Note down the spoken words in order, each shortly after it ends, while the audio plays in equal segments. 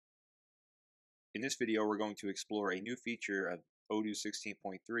In this video, we're going to explore a new feature of Odoo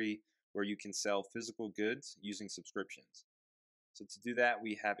 16.3 where you can sell physical goods using subscriptions. So to do that,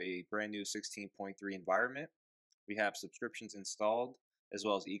 we have a brand new 16.3 environment. We have subscriptions installed as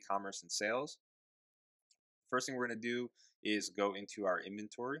well as e-commerce and sales. First thing we're going to do is go into our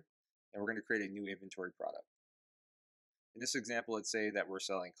inventory and we're going to create a new inventory product. In this example, let's say that we're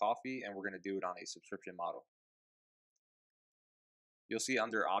selling coffee and we're going to do it on a subscription model. You'll see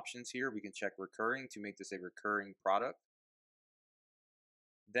under options here, we can check recurring to make this a recurring product.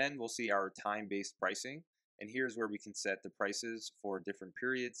 Then we'll see our time-based pricing. And here's where we can set the prices for different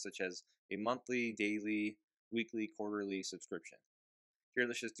periods, such as a monthly, daily, weekly, quarterly subscription. Here,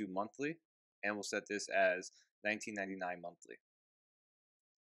 let's just do monthly, and we'll set this as $19.99 monthly.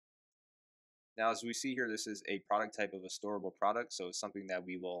 Now, as we see here, this is a product type of a storable product, so it's something that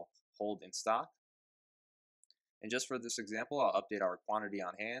we will hold in stock. And just for this example, I'll update our quantity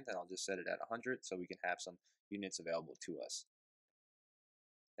on hand, and I'll just set it at 100 so we can have some units available to us.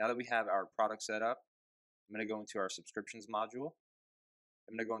 Now that we have our product set up, I'm going to go into our subscriptions module.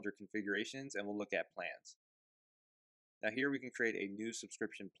 I'm going to go under configurations and we'll look at plans. Now here we can create a new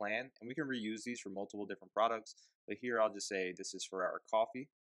subscription plan and we can reuse these for multiple different products. But here I'll just say this is for our coffee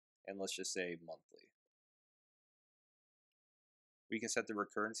and let's just say monthly. We can set the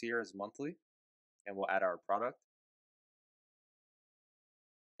recurrence here as monthly and we'll add our product.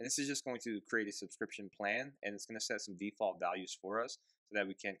 And this is just going to create a subscription plan and it's going to set some default values for us so that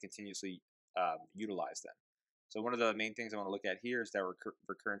we can continuously utilize them. So one of the main things I want to look at here is that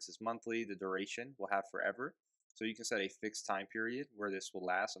recurrence is monthly, the duration we'll have forever. So you can set a fixed time period where this will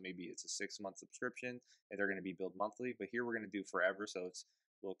last. So maybe it's a 6-month subscription and they're going to be billed monthly, but here we're going to do forever. So it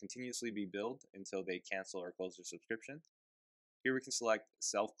will continuously be billed until they cancel or close their subscription. Here we can select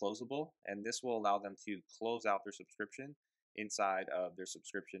self-closable and this will allow them to close out their subscription inside of their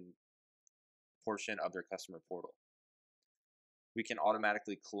subscription portion of their customer portal. We can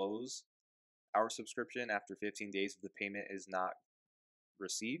automatically close our subscription after 15 days if the payment is not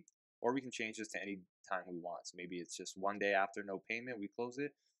received, or we can change this to any time we want. So maybe it's just 1 day after no payment, we close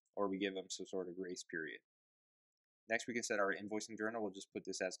it, or we give them some sort of grace period. Next, we can set our invoicing journal. We'll just put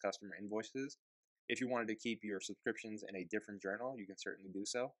this as customer invoices. If you wanted to keep your subscriptions in a different journal, you can certainly do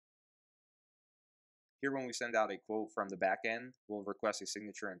so. Here, when we send out a quote from the back end, we'll request a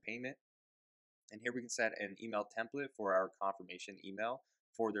signature and payment. And here we can set an email template for our confirmation email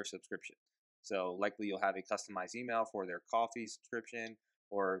for their subscription. So likely you'll have a customized email for their coffee subscription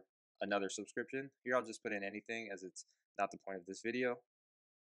or another subscription. Here I'll just put in anything as it's not the point of this video.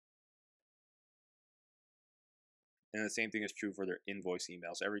 And the same thing is true for their invoice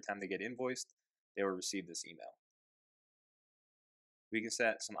email. So every time they get invoiced, they will receive this email. We can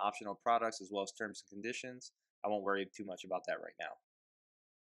set some optional products as well as terms and conditions. I won't worry too much about that right now.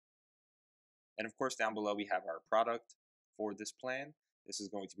 And of course, down below we have our product for this plan. This is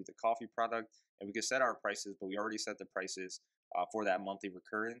going to be the coffee product, and we can set our prices, but we already set the prices for that monthly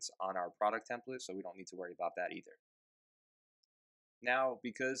recurrence on our product template, so we don't need to worry about that either. Now,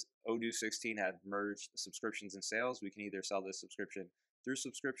 because Odoo 16 had merged subscriptions and sales, we can either sell this subscription through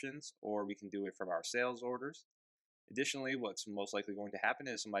subscriptions or we can do it from our sales orders. Additionally, what's most likely going to happen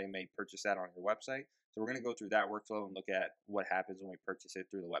is somebody may purchase that on your website. So we're going to go through that workflow and look at what happens when we purchase it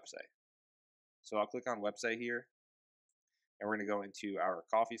through the website. So I'll click on website here and we're going to go into our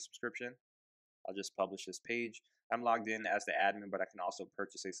coffee subscription. I'll just publish this page. I'm logged in as the admin, but I can also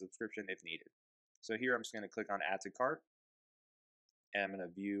purchase a subscription if needed. So here I'm just going to click on add to cart and I'm going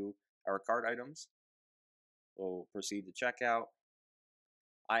to view our cart items. We'll proceed to checkout.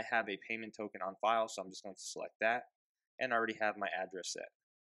 I have a payment token on file, so I'm just going to select that. And I already have my address set.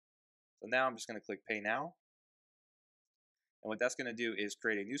 So now I'm just going to click Pay Now. And what that's going to do is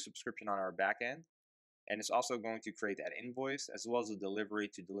create a new subscription on our back end. And it's also going to create that invoice as well as a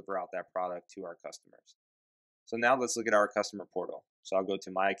delivery to deliver out that product to our customers. So now let's look at our customer portal. So I'll go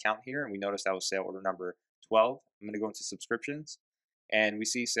to my account here and we notice that was sale order number 12. I'm going to go into subscriptions and we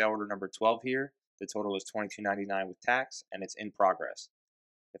see sale order number 12 here. The total is $22.99 with tax and it's in progress.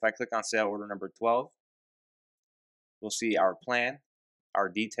 If I click on sale order number 12, we'll see our plan, our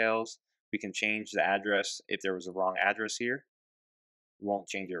details. We can change the address if there was a wrong address here. We won't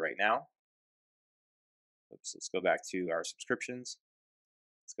change it right now. Oops, let's go back to our subscriptions.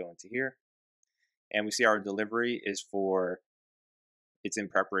 Let's go into here. And we see our delivery is it's in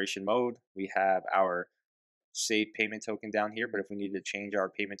preparation mode. We have our save payment token down here, but if we need to change our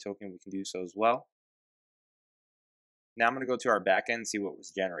payment token, we can do so as well. Now I'm going to go to our back end and see what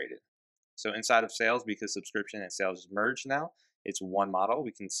was generated. So inside of sales, because subscription and sales is merged now, it's one model.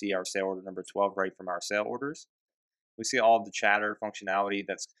 We can see our sale order number 12 right from our sale orders. We see all of the chatter functionality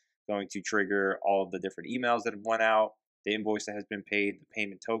that's going to trigger all of the different emails that have went out, the invoice that has been paid, the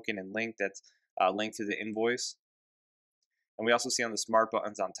payment token and link that's linked to the invoice. And we also see on the smart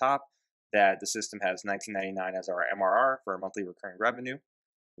buttons on top that the system has $19.99 as our MRR for our monthly recurring revenue.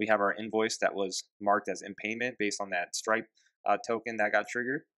 We have our invoice that was marked as in payment based on that Stripe token that got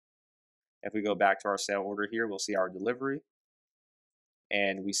triggered. If we go back to our sale order here, we'll see our delivery,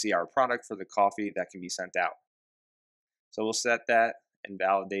 and we see our product for the coffee that can be sent out. So we'll set that and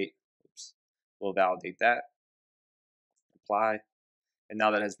validate. We'll validate that, apply, and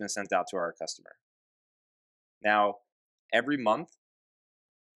now that has been sent out to our customer. Now, every month,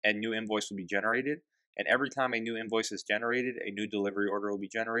 a new invoice will be generated, and every time a new invoice is generated, a new delivery order will be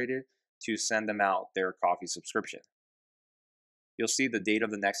generated to send them out their coffee subscription. You'll see the date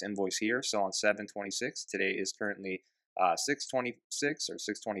of the next invoice here. So on 7/26, today is currently 6/26 or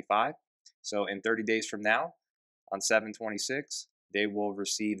 6/25. So in 30 days from now, on 7/26, they will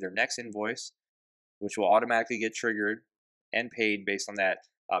receive their next invoice, which will automatically get triggered and paid based on that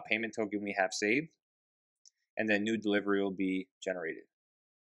payment token we have saved, and then new delivery will be generated.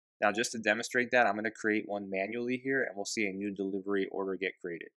 Now, just to demonstrate that, I'm going to create one manually here, and we'll see a new delivery order get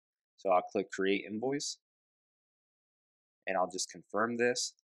created. So I'll click Create Invoice, and I'll just confirm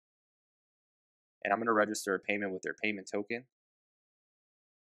this. And I'm going to register a payment with their payment token.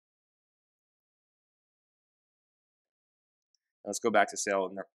 Let's go back to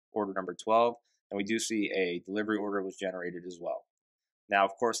sale order number 12, and we do see a delivery order was generated as well. Now,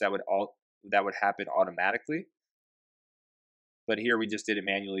 of course, that would happen automatically, but here we just did it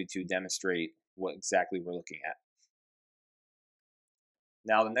manually to demonstrate what exactly we're looking at.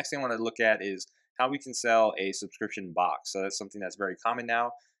 Now, the next thing I want to look at is how we can sell a subscription box. So that's something that's very common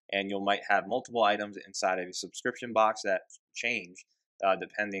now, and you might have multiple items inside of a subscription box that change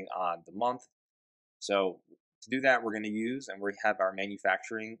depending on the month. So to do that, we're going to use, and we have our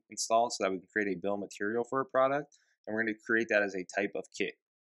manufacturing installed so that we can create a bill of material for a product, and we're going to create that as a type of kit.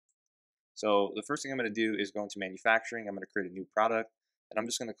 So the first thing I'm going to do is go into manufacturing. I'm going to create a new product, and I'm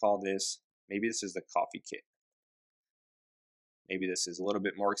just going to call this, maybe this is the coffee kit. Maybe this is a little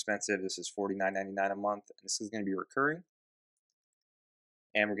bit more expensive. This is $49.99 a month, and this is going to be recurring.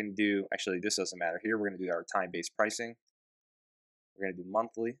 And we're going to do, actually this doesn't matter here, we're going to do our time-based pricing. We're going to do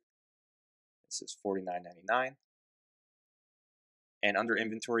monthly. This is $49.99. And under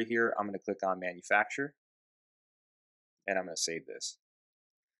inventory here, I'm going to click on manufacture, and I'm going to save this.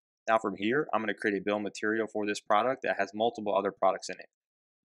 Now from here, I'm going to create a bill of material for this product that has multiple other products in it.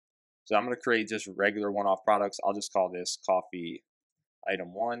 So I'm going to create just regular one-off products. I'll just call this coffee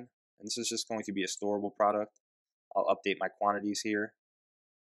item 1, and this is just going to be a storable product. I'll update my quantities here,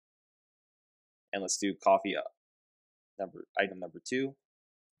 and let's do coffee item number 2.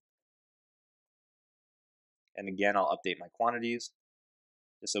 And again, I'll update my quantities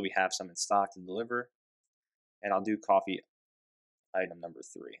just so we have some in stock to deliver. And I'll do coffee item number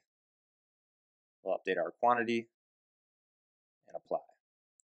 3. We'll update our quantity and apply.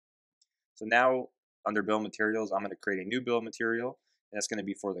 So now under bill of materials, I'm going to create a new bill of material, and that's going to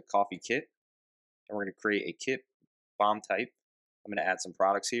be for the coffee kit. And we're going to create a kit bomb type. I'm going to add some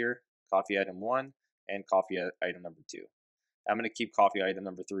products here, coffee item 1 and coffee item number 2. I'm going to keep coffee item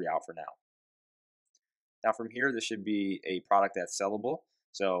number 3 out for now. Now from here, this should be a product that's sellable.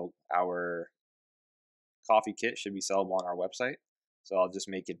 So our coffee kit should be sellable on our website. So I'll just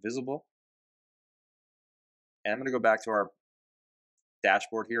make it visible. And I'm going to go back to our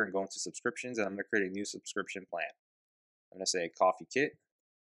dashboard here and go into subscriptions, and I'm going to create a new subscription plan. I'm going to say coffee kit.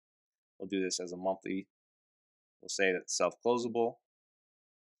 We'll do this as a monthly. We'll say that self-closable,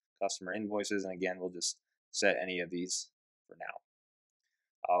 customer invoices, and again, we'll just set any of these for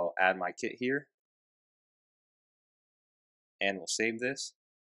now. I'll add my kit here, and we'll save this.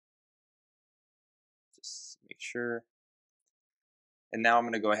 Just make sure. And now I'm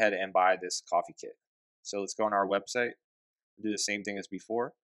going to go ahead and buy this coffee kit. So let's go on our website. We'll do the same thing as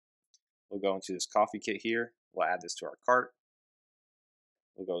before. We'll go into this coffee kit here. We'll add this to our cart.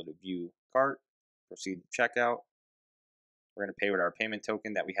 We'll go to view cart, proceed to checkout. We're going to pay with our payment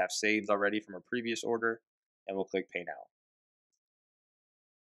token that we have saved already from a previous order, and we'll click pay now.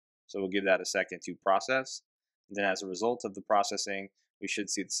 So we'll give that a second to process. And then as a result of the processing, we should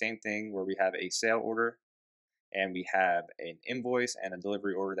see the same thing where we have a sale order and we have an invoice and a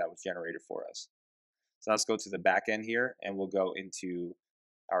delivery order that was generated for us. So let's go to the back end here, and we'll go into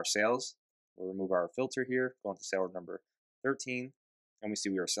our sales. We'll remove our filter here, go into sale order number 13, and we see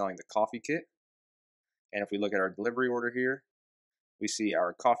we are selling the coffee kit. And if we look at our delivery order here, we see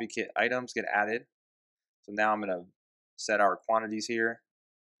our coffee kit items get added. So now I'm going to set our quantities here,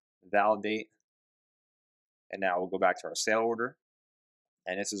 validate, and now we'll go back to our sale order.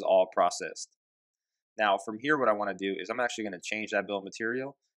 and this is all processed. Now from here, what I want to do is I'm actually going to change that bill of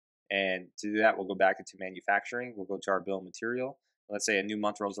material. And to do that, we'll go back into manufacturing. We'll go to our bill of material. Let's say a new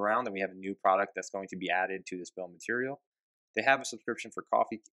month rolls around and we have a new product that's going to be added to this bill of material. They have a subscription for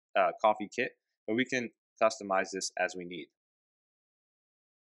coffee kit, but we can customize this as we need.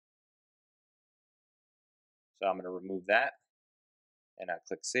 So I'm going to remove that and I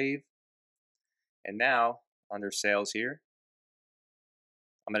click save. And now under sales here,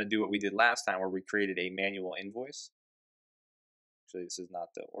 I'm going to do what we did last time where we created a manual invoice. Actually, this is not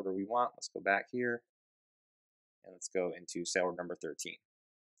the order we want. Let's go back here and let's go into sale order number 13.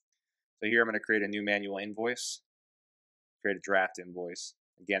 So here I'm going to create a new manual invoice, create a draft invoice.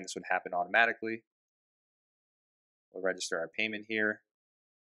 Again, this would happen automatically. We'll register our payment here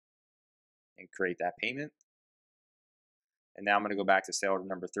and create that payment. And now I'm going to go back to sale order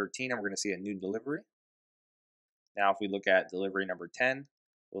number 13 and we're going to see a new delivery. Now if we look at delivery number 10,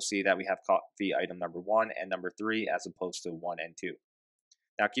 we'll see that we have coffee item number 1 and number 3 as opposed to 1 and 2.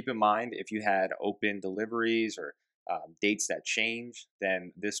 Now keep in mind, if you had open deliveries or dates that change,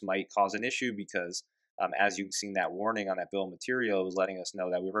 then this might cause an issue because as you've seen that warning on that bill of material, it was letting us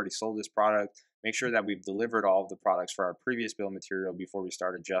know that we've already sold this product. Make sure that we've delivered all of the products for our previous bill of material before we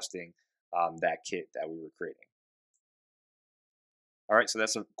start adjusting that kit that we were creating. All right, so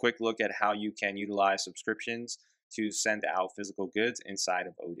that's a quick look at how you can utilize subscriptions to send out physical goods inside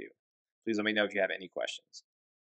of Odoo. Please let me know if you have any questions.